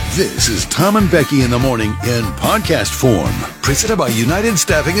This is Tom and Becky in the morning in podcast form. Presented by United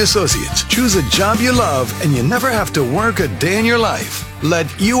Staffing Associates. Choose a job you love and you never have to work a day in your life.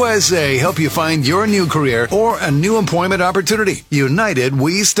 Let USA help you find your new career or a new employment opportunity. United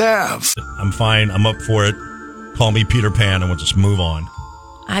We Staff. I'm fine. I'm up for it. Call me Peter Pan and we'll just move on.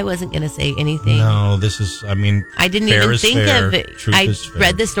 I wasn't going to say anything. No, this is, I didn't fair even is think fair. of it. Truth I is fair.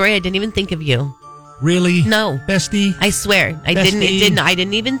 read the story. I didn't even think of you. Really? No. Bestie? I swear. I Bestie? I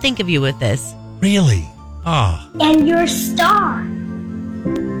didn't even think of you with this. Really? Ah. And you're a star.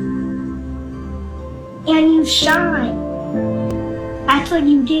 And you shine. That's what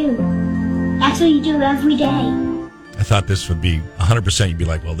you do. That's what you do every day. I thought this would be 100%. You'd be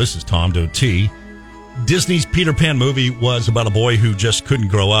like, well, this is Tom to a T. Disney's Peter Pan movie was about a boy who just couldn't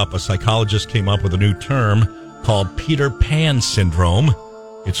grow up. A psychologist came up with a new term called Peter Pan syndrome.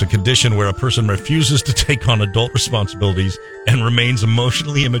 It's a condition where a person refuses to take on adult responsibilities and remains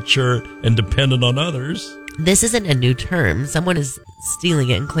emotionally immature and dependent on others. This isn't a new term. Someone is stealing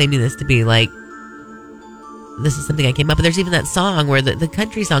it and claiming this to be like, this is something I came up with. There's even that song where the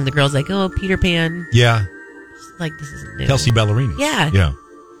country song, the girl's like, oh, Peter Pan. Yeah. It's like, this isn't new. Kelsey Ballerini. Yeah. Yeah.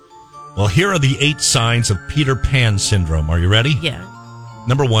 Well, here are the 8 signs of Peter Pan syndrome. Are you ready? Yeah.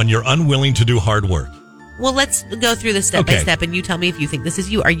 Number 1, you're unwilling to do hard work. Well, let's go through this step by step, and you tell me if you think this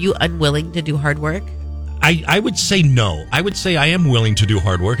is you. Are you unwilling to do hard work? I would say no. I would say I am willing to do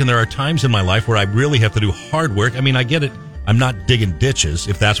hard work, and there are times in my life where I really have to do hard work. I mean, I get it. I'm not digging ditches,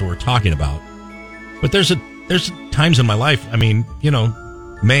 if that's what we're talking about. But there's times in my life, I mean,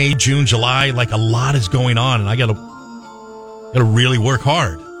 May, June, July, like a lot is going on, and I gotta really work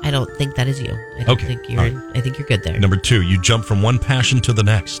hard. I don't think that is you. I think you're good there. Number 2, you jump from one passion to the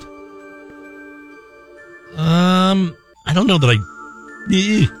next. I don't know that I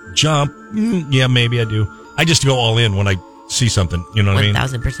jump. Yeah, maybe I do. I just go all in when I see something. You know what I mean?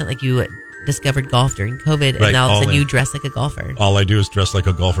 1,000%. Like you discovered golf during COVID, Right, and now all of a sudden in. you dress like a golfer. All I do is dress like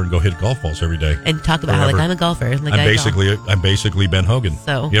a golfer and go hit golf balls every day. And talk about how like I'm a golfer. Like I'm basically Ben Hogan.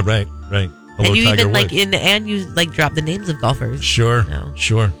 So yeah, right. Hello, and you Tiger even Woods. and you like drop the names of golfers. Sure. No.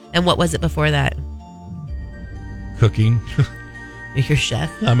 Sure. And what was it before that? Cooking. You're a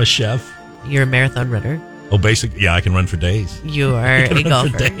chef. I'm a chef. You're a marathon runner. Oh, basically, yeah, I can run for days. You are a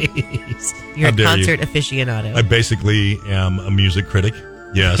golfer. For days. You're a concert aficionado. I basically am a music critic.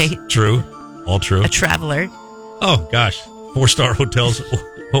 Yes, Right. True. All true. A traveler. Oh, gosh. 4-star hotels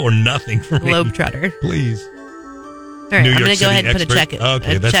or nothing for me. Globetrotter. Please. All right, New I'm York going to go City ahead and put a check.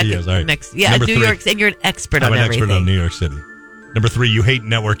 Okay, that's a yes. All right. Next, yeah, Number New 3. York, and you're an expert I'm on an everything. expert on New York City. Number 3, you hate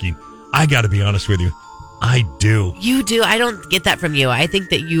networking. I got to be honest with you. I do. You do. I don't get that from you. I think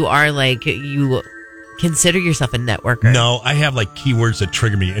that you are like, you consider yourself a networker. No, I have like keywords that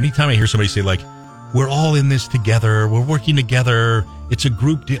trigger me. Anytime I hear somebody say like, we're all in this together, we're working together, it's a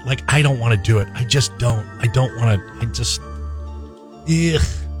group deal. Like, I don't want to do it. I just don't. I don't want to. I just, ugh.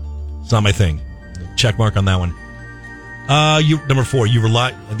 It's not my thing. Check mark on that one. Number 4, you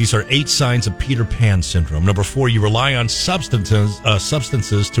rely. These are 8 signs of Peter Pan syndrome. Number 4, you rely on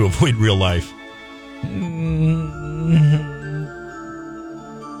substances to avoid real life.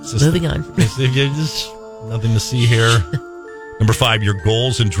 Moving on. There's nothing to see here. Number 5, your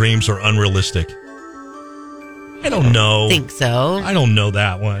goals and dreams are unrealistic. I don't know. Think so. I don't know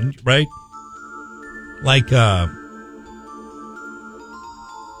that one, right? Like,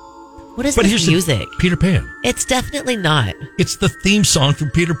 what is but this here's music? Peter Pan. It's definitely not. It's the theme song from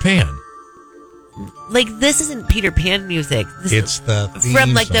Peter Pan. Like, this isn't Peter Pan music. It's the theme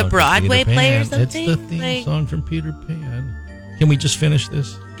from like the song Broadway from Peter play or Pan. something. It's the theme song from Peter Pan. Can we just finish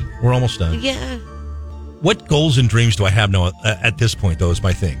this? We're almost done. Yeah. What goals and dreams do I have now at this point, though, is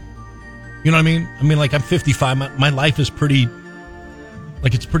my thing. You know what I mean? I mean, like, I'm 55. My life is pretty,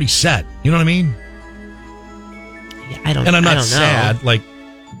 like, it's pretty set. You know what I mean? Yeah, I don't. And I'm I not don't sad. know. Like,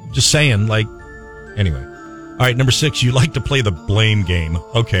 just saying. Like, anyway. All right, number 6. You like to play the blame game.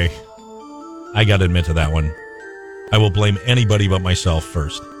 Okay, I got to admit to that one. I will blame anybody but myself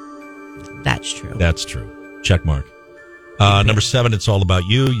first. That's true. That's true. Check mark. Number 7. It's all about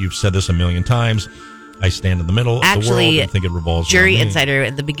you. You've said this a million times. I stand in the middle of the world and think it revolves Jury around me. Insider,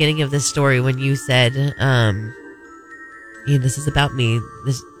 at the beginning of this story, when you said, this is about me,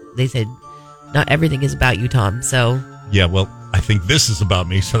 they said, not everything is about you, Tom. So yeah, well, I think this is about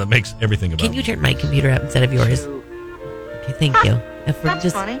me, so that makes everything about me. Can you turn my computer up instead of yours? Okay, thank you. If we're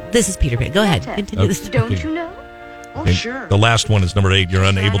That's funny. This is Peter Pan. Go ahead. Continue this. Don't you know? Oh, Okay. sure. The last one is number 8. You're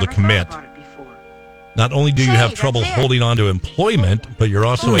unable to commit. Not only do you have Say, trouble that's it. holding on to employment, but you're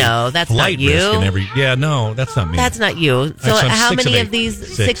also No, a that's flight not you. risk in every. Yeah, no, that's not me. That's not you. So Actually, I'm how 6 many of of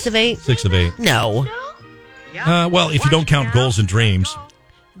these? 8. 6 of 8? 6 of 8. No. Well, if you don't count goals and dreams,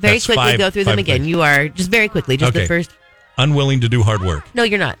 Very That's quickly go through them again. things. You are just very quickly, just the Okay. first. Unwilling to do hard work. No,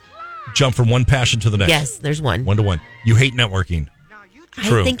 you're not. Jump from one passion to the next. Yes, there's one. 1-to-1. You hate networking.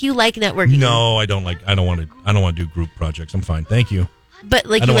 True. I think you like networking. No, I don't want to do group projects. I'm fine. Thank you. But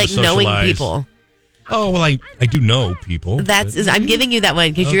like I you don't like wanna knowing socialize. people. Oh, well, I do know people. I'm giving you that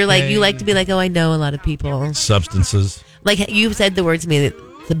one because you're like, Okay. you like to be like, oh, I know a lot of people. Substances. Like you said the words to me,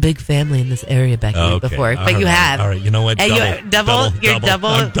 it's a big family in this area, Becky, Okay. before. All But you right. have. All right. You know what? And you're double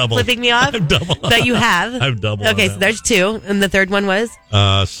flipping me off? I'm double. But you have. I'm double on Okay, that so there's two. And the third one was?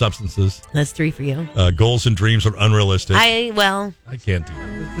 Substances. That's three for you. Goals and dreams are unrealistic. I can't do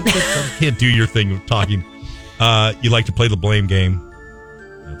that. I can't do your thing of talking. You like to play the blame game.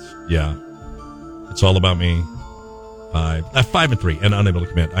 It's all about me. 5 and 3 and unable to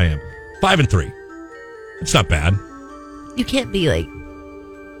commit. I am 5 and 3. It's not bad. you can't be like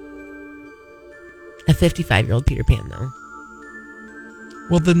a 55-year-old Peter Pan, though.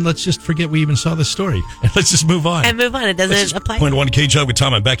 Well, then let's just forget we even saw this story. And let's just move on. And move on. It doesn't apply. Point one K-Jug with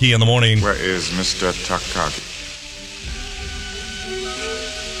Tom and Becky in the morning. Where is Mr. Takagi?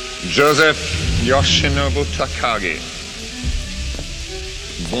 Joseph Yoshinobu Takagi.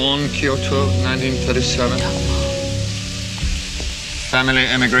 Born Kyoto, 1937. Family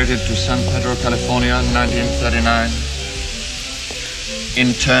emigrated to San Pedro, California, 1939.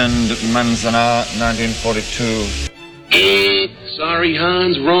 Interned Manzanar, 1942. Sorry,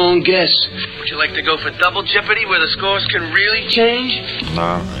 Hans, wrong guess. Would you like to go for double jeopardy where the scores can really change?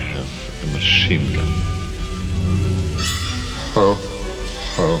 Now I have a machine gun. Ho,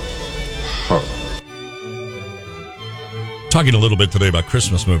 ho, ho. Talking a little bit today about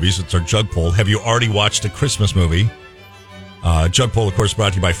Christmas movies. It's our Jug Poll. Have you already watched a Christmas movie? Jug Poll, of course,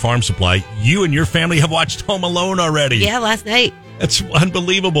 brought to you by Farm Supply. You and your family have watched Home Alone already. Yeah, last night. That's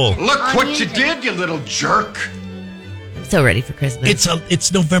unbelievable. Look what you did, you little jerk. I'm so ready for Christmas.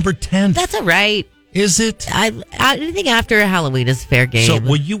 It's November 10th. That's all right. Is it? Anything after Halloween is fair game. So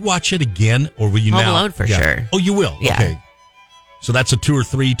will you watch it again, or will you Home now? Alone for sure. Oh, you will? Yeah. Okay. So that's a 2 or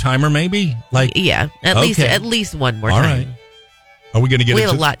 3 timer, maybe? Yeah, at least one more All time. right. Are we going to get We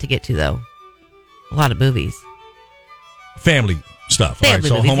into have a lot to get to, though. A lot of movies. family stuff? Family All right,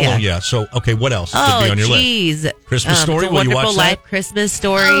 so movies, Home Alone, yeah. yeah. So, okay, what else could Oh, be on your list? geez. Christmas Story, It's a will you Wonderful watch that? Life Christmas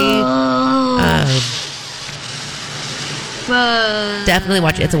Story. Definitely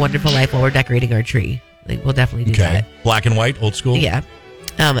watch It's a Wonderful Life while we're decorating our tree. Like, we'll definitely do Okay. Black and white, old school? that.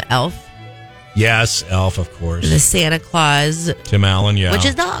 Yeah. Elf. Yes, Elf, of course. The Santa Claus. Tim Allen, yeah. Which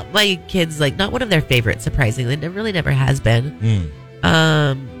is not my kids, like, not one of their favorites, surprisingly. It really never has been.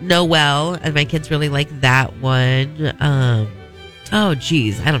 Noel, and my kids really like that one. Oh,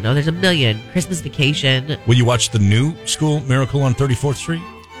 geez. I don't know. There's a million. Christmas Vacation. Will you watch the new school, Miracle on 34th Street?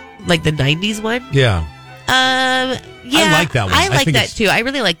 Like the 90s one? Yeah. Yeah. I like that one. I I like think that it's- too. I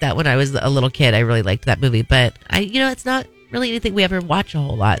really liked that when I was a little kid. I really liked that movie, but it's not really anything we ever watch a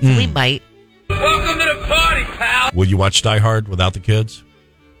whole lot. So we might. Welcome to the party, pal. Will you watch Die Hard without the kids?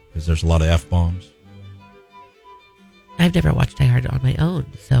 Because there's a lot of F-bombs. I've never watched Die Hard on my own,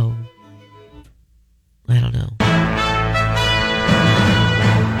 so I don't know.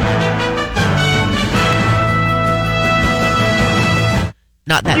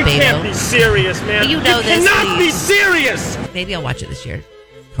 Not that You Beto. can't be serious, man. You know this, cannot be please. serious. Maybe I'll watch it this year.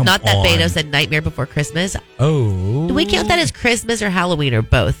 Come Not that on. Beto said Nightmare Before Christmas. Oh. Do we count that as Christmas or Halloween or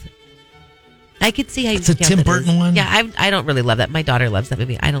both? I could see how you It's a count Tim that Burton as- one? Yeah, I don't really love that. My daughter loves that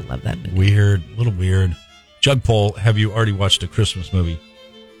movie. I don't love that movie. Weird. A little weird. Jug Poll, have you already watched a Christmas movie?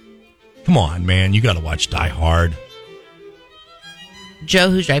 Come on, man. You got to watch Die Hard. Joe,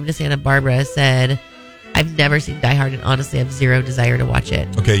 who's driving to Santa Barbara, said, I've never seen Die Hard and honestly have zero desire to watch it.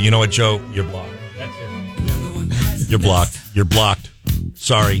 Okay, you know what, Joe? You're blocked. That's it. You're blocked. You're blocked.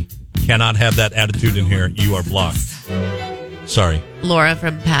 Sorry. Cannot have that attitude in here. You are blocked. Sorry. Laura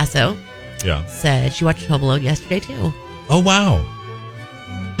from Paso Yeah. said she watched Home Alone yesterday, too. Oh, wow.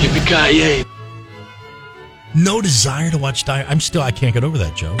 Yippee-ki-yay. No desire to watch Die. I can't get over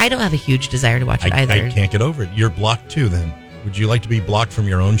that, Joe. I don't have a huge desire to watch it either. I can't get over it. You're blocked too, then. Would you like to be blocked from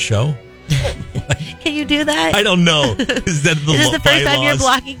your own show? Can you do that? I don't know. Is that the Is this the first time you're bylaws?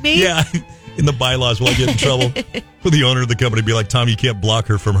 blocking me? Yeah. In the bylaws, will I get in trouble? For the owner of the company be like, Tom, you can't block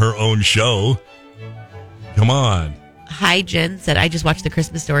her from her own show. Come on. Hi, Jen said, I just watched The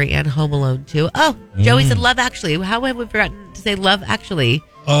Christmas Story and Home Alone, too. Oh, Joey said Love Actually. How have we forgotten to say Love Actually?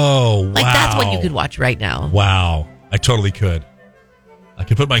 Oh, wow. Like, that's one you could watch right now. Wow. I totally could. I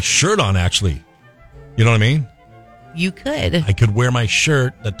could put my shirt on, actually. You know what I mean? You could. I could wear my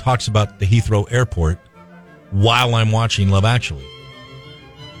shirt that talks about the Heathrow Airport while I'm watching Love Actually.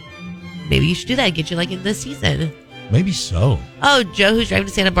 Maybe you should do that. Get you, like, in this season. Maybe so. Oh, Joe, who's driving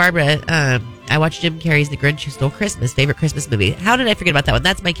to Santa Barbara. I watched Jim Carrey's The Grinch Who Stole Christmas. Favorite Christmas movie. How did I forget about that one?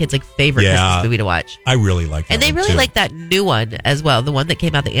 That's my kids' favorite Christmas movie to watch. I really like that. And they one, really too. like that new one as well. The one that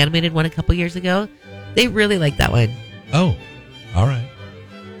came out, the animated one a couple years ago. They really like that one. Oh, all right.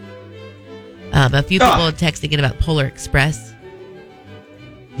 A few people texting in about Polar Express.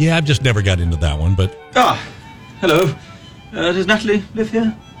 Yeah, I've just never got into that one, but Hello. Does Natalie live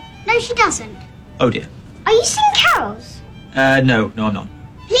here? No, she doesn't. Oh, dear. Are you singing carols? No, I'm not.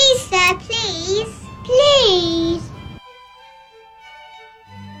 Please, sir, please. Please.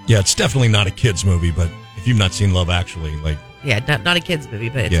 yeah, it's definitely not a kids movie. But if you've not seen Love Actually, like, Yeah, not a kids movie,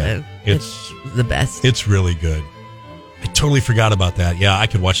 but Yeah, it's the best. it's really good. I totally forgot about that. Yeah, I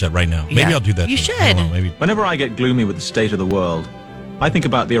could watch that right now. Maybe Yeah, I'll do that. you too. should. I don't know, maybe. Whenever I get gloomy with the state of the world, I think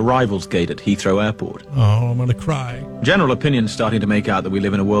about the arrivals gate at Heathrow Airport. Oh, I'm gonna cry. General opinion's starting to make out that we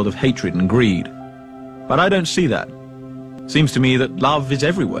live in a world of hatred and greed. But I don't see that. Seems to me that love is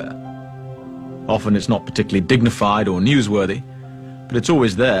everywhere. Often it's not particularly dignified or newsworthy, but it's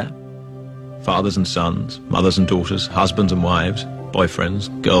always there. Fathers and sons, mothers and daughters, husbands and wives, boyfriends,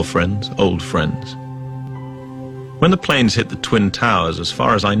 girlfriends, old friends. When the planes hit the Twin Towers, as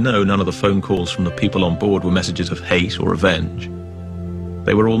far as I know, none of the phone calls from the people on board were messages of hate or revenge.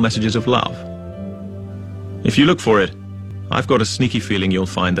 They were all messages of love. If you look for it, I've got a sneaky feeling you'll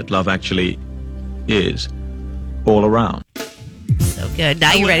find that love actually is all around. So good.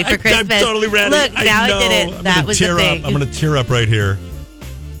 Now you're ready for Christmas. I'm totally ready. Look, now I did it. That was the thing. I'm gonna tear up right here.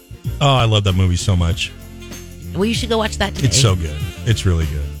 Oh, I love that movie so much. Well, you should go watch that today. It's so good. It's really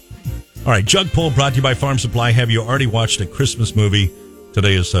good. All right, Jug Pull brought to you by Farm Supply. Have you already watched a Christmas movie?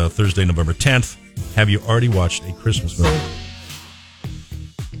 Today is Thursday, November 10th. Have you already watched a Christmas movie?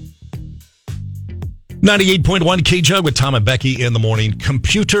 98.1 K-Jug with Tom and Becky in the morning.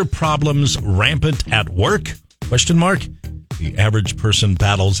 Computer problems rampant at work? Question mark. The average person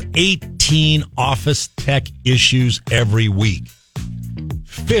battles 18 office tech issues every week.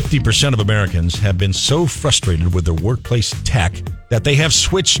 50% of Americans have been so frustrated with their workplace tech that they have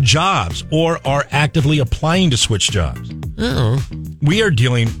switched jobs or are actively applying to switch jobs. Oh. We are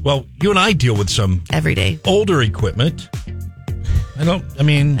dealing, well, you and I deal with some Every day. older equipment.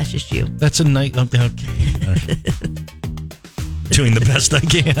 That's just you. That's a night. Okay. Doing the best I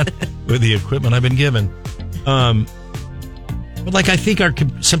can with the equipment I've been given. But like, I think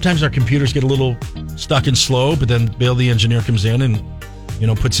sometimes our computers get a little stuck and slow, but then Bill, the engineer, comes in and,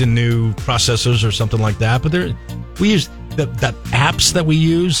 puts in new processors or something like that. But we use that apps that we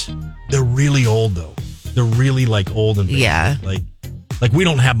use. They're really old though. They're really like old and Yeah. Like we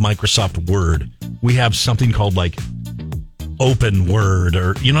don't have Microsoft Word. We have something called like Open Word,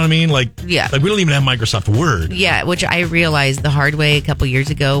 or you know what I mean? Like we don't even have Microsoft Word. Yeah, which I realized the hard way a couple years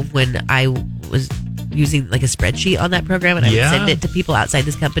ago when I was using like a spreadsheet on that program, and I would send it to people outside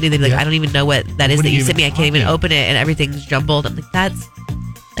this company. They'd be like, I don't even know what that is What that are you you sent me. I can't even open it, and everything's jumbled. I'm like, that's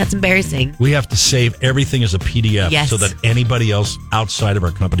embarrassing. We have to save everything as a PDF so that anybody else outside of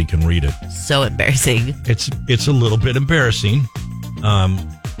our company can read it. So embarrassing. It's a little bit embarrassing.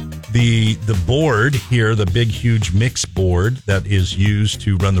 The board here, the big, huge mix board that is used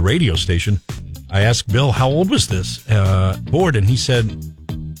to run the radio station, I asked Bill, how old was this board? And he said,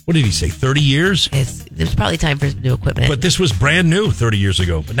 what did he say, 30 years? There's probably time for some new equipment. But this was brand new 30 years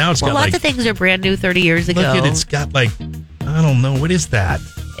ago. But now it's got lots of things are brand new 30 years ago. Look at it's got like, I don't know, what is that?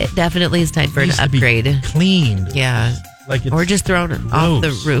 It definitely is time for an Needs to be upgrade. Cleaned. Yeah. Like or just thrown off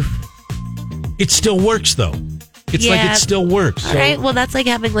the roof. It still works though. It's like it still works. All right. Well, that's like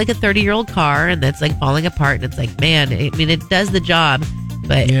having like a 30-year-old car and that's like falling apart. And it's like, man, I mean, it does the job,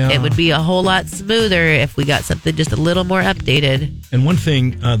 but it would be a whole lot smoother if we got something just a little more updated. And one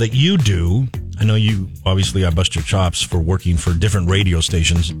thing that you do, I know you, obviously, I bust your chops for working for different radio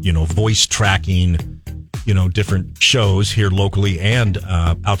stations, voice tracking, different shows here locally and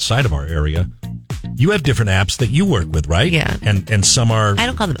outside of our area. You have different apps that you work with, right? Yeah. And some are... I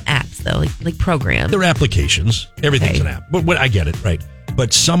don't call them apps, though, like programs. They're applications. Everything's an app. But I get it, right?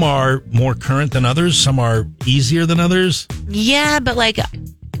 But some are more current than others. Some are easier than others. Yeah, but like,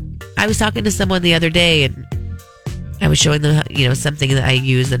 I was talking to someone the other day and I was showing them, something that I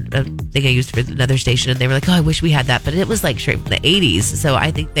use and a thing I used for another station. And they were like, oh, I wish we had that. But it was like straight from the 80s. So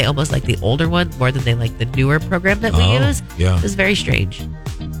I think they almost like the older one more than they like the newer program that we use. Yeah. It was very strange.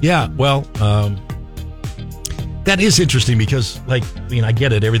 Yeah, well, that is interesting because, I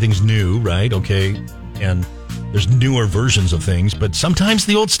get it. Everything's new, right? Okay. And there's newer versions of things, but sometimes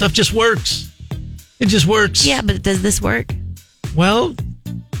the old stuff just works. It just works. Yeah, but does this work? Well,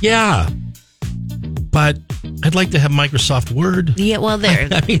 yeah. But I'd like to have Microsoft Word. Yeah, well, there.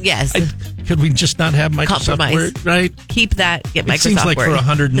 I mean, yes. Could we just not have Microsoft Compromise. Word, right? Keep that. Get Microsoft It seems like Word. for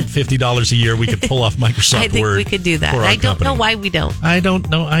 $150 a year, we could pull off Microsoft I think Word. we could do that. for our I don't company. know why we don't. I don't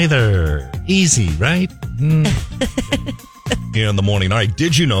know either. Easy, right? In the morning. All right.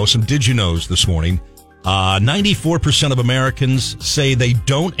 Did you know? Some did you knows this morning. 94% of Americans say they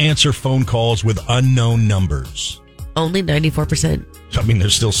don't answer phone calls with unknown numbers. Only 94%. I mean,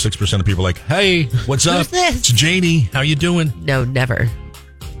 there's still 6% of people like, hey, what's up? Who's this? It's Janie. How you doing? No, never.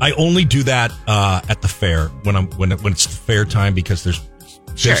 I only do that at the fair when it's the fair time because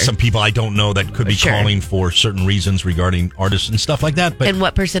there's some people I don't know that could be calling for certain reasons regarding artists and stuff like that. But and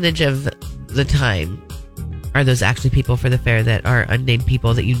what percentage of the time are those actually people for the fair that are unnamed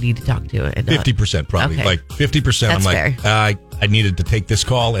people that you need to talk to? And 50% probably. Okay. Like 50% I'm That's like, fair. I needed to take this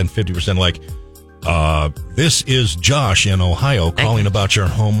call, and 50% like, this is Josh in Ohio calling about your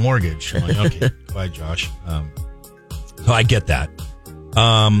home mortgage. I'm like, okay, bye, Josh. So I get that.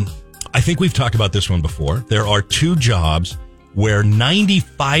 I think we've talked about this one before. There are two jobs where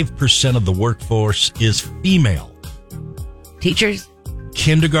 95% of the workforce is female. Teachers?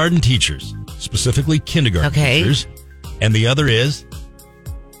 Kindergarten teachers, specifically kindergarten teachers. And the other is?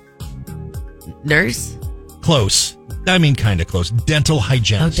 Nurse? Close. I mean, kind of close. Dental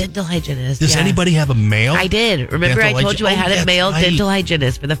hygienist. Oh, dental hygienist. Does anybody have a male? I did. Remember I told you I had a male dental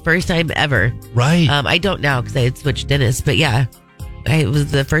hygienist for the first time ever. Right. I don't now because I had switched dentists, but yeah, it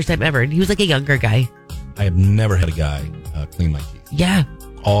was the first time ever. And he was like a younger guy. I have never had a guy clean my teeth. Yeah.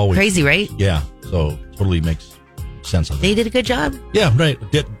 Always. Crazy, right? Yeah. So totally makes sense of it. They did a good job. Yeah, right.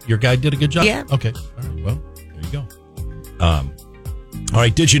 Your guy did a good job? Yeah. Okay. All right. Well, there you go. All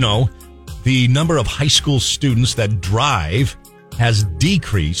right. Did you know the number of high school students that drive has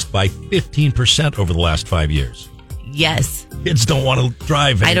decreased by 15% over the last 5 years? Yes. Kids don't want to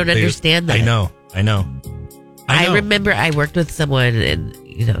drive. I don't understand that. I know. I remember I worked with someone and,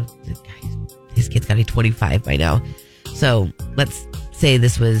 his kid's got to be 25 by now. So let's say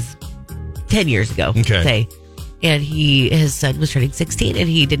this was 10 years ago. Okay. Say. And his son was turning 16 and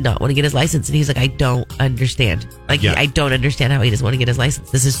he did not want to get his license. And he's like, I don't understand. I don't understand how he doesn't want to get his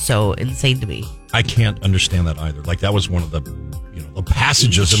license. This is so insane to me. I can't understand that either. Like that was one of the, the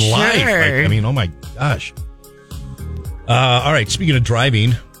passages in life. Like, I mean, oh my gosh. All right. Speaking of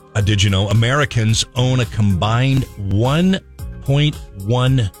driving, did you know Americans own a combined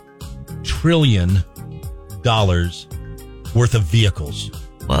 $1.1 trillion worth of vehicles?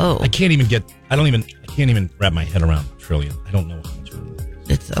 Whoa. I can't even wrap my head around a trillion. I don't know how much it is.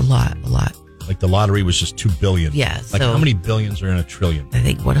 It's a lot. Like the lottery was just 2 billion. Yeah. Like how many billions are in a trillion? I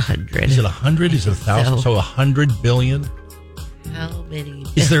think 100. Is it 100? Is it 1,000? So 100 billion? How many?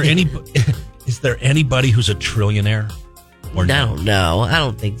 Is there anybody who's a trillionaire? Or no, I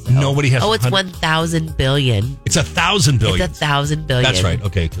don't think so. Nobody has. Oh, it's 1,000 billion. It's 1,000 billion. It's 1,000 billion. That's right.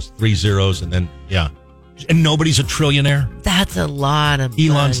 Okay, because 3 zeros and then and nobody's a trillionaire. That's a lot of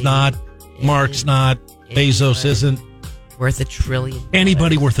Elon's money. not. Mark's not. Bezos isn't. Worth $1 trillion.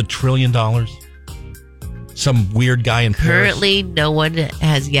 Anybody worth $1 trillion? Some weird guy in Paris. Currently, no one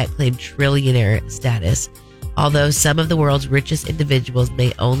has yet claimed trillionaire status, although some of the world's richest individuals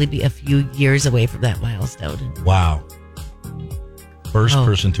may only be a few years away from that milestone. Wow. First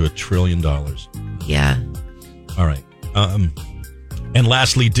person to $1 trillion. Yeah. All right. And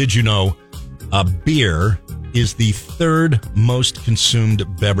lastly, did you know beer is the third most consumed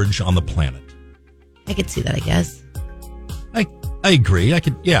beverage on the planet? I could see that, I guess. I agree.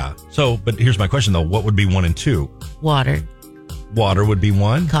 So, but here's my question though. What would be 1 and 2? Water. Water would be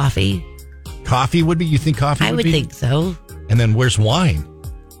 1. Coffee. Coffee would be? You think coffee would be? I would think so. And then where's wine?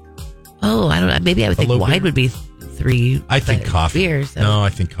 Oh, I don't know. Maybe I would think wine would be 3. I think coffee. Beer, so. No, I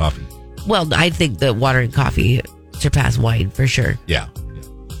think coffee. Well, I think that water and coffee surpass wine for sure. Yeah.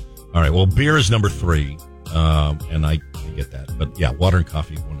 All right. Well, beer is number 3. And I get that. But yeah, water and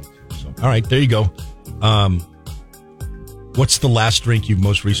coffee, 1 and 2. So, all right. There you go. What's the last drink you've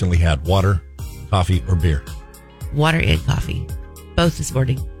most recently had? Water, coffee, or beer? Water and coffee. Both this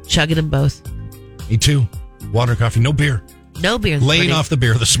morning. Chugging them both. Me too. Water, coffee, no beer. No beer this Laying morning. off the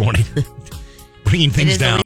beer this morning. Bringing things down.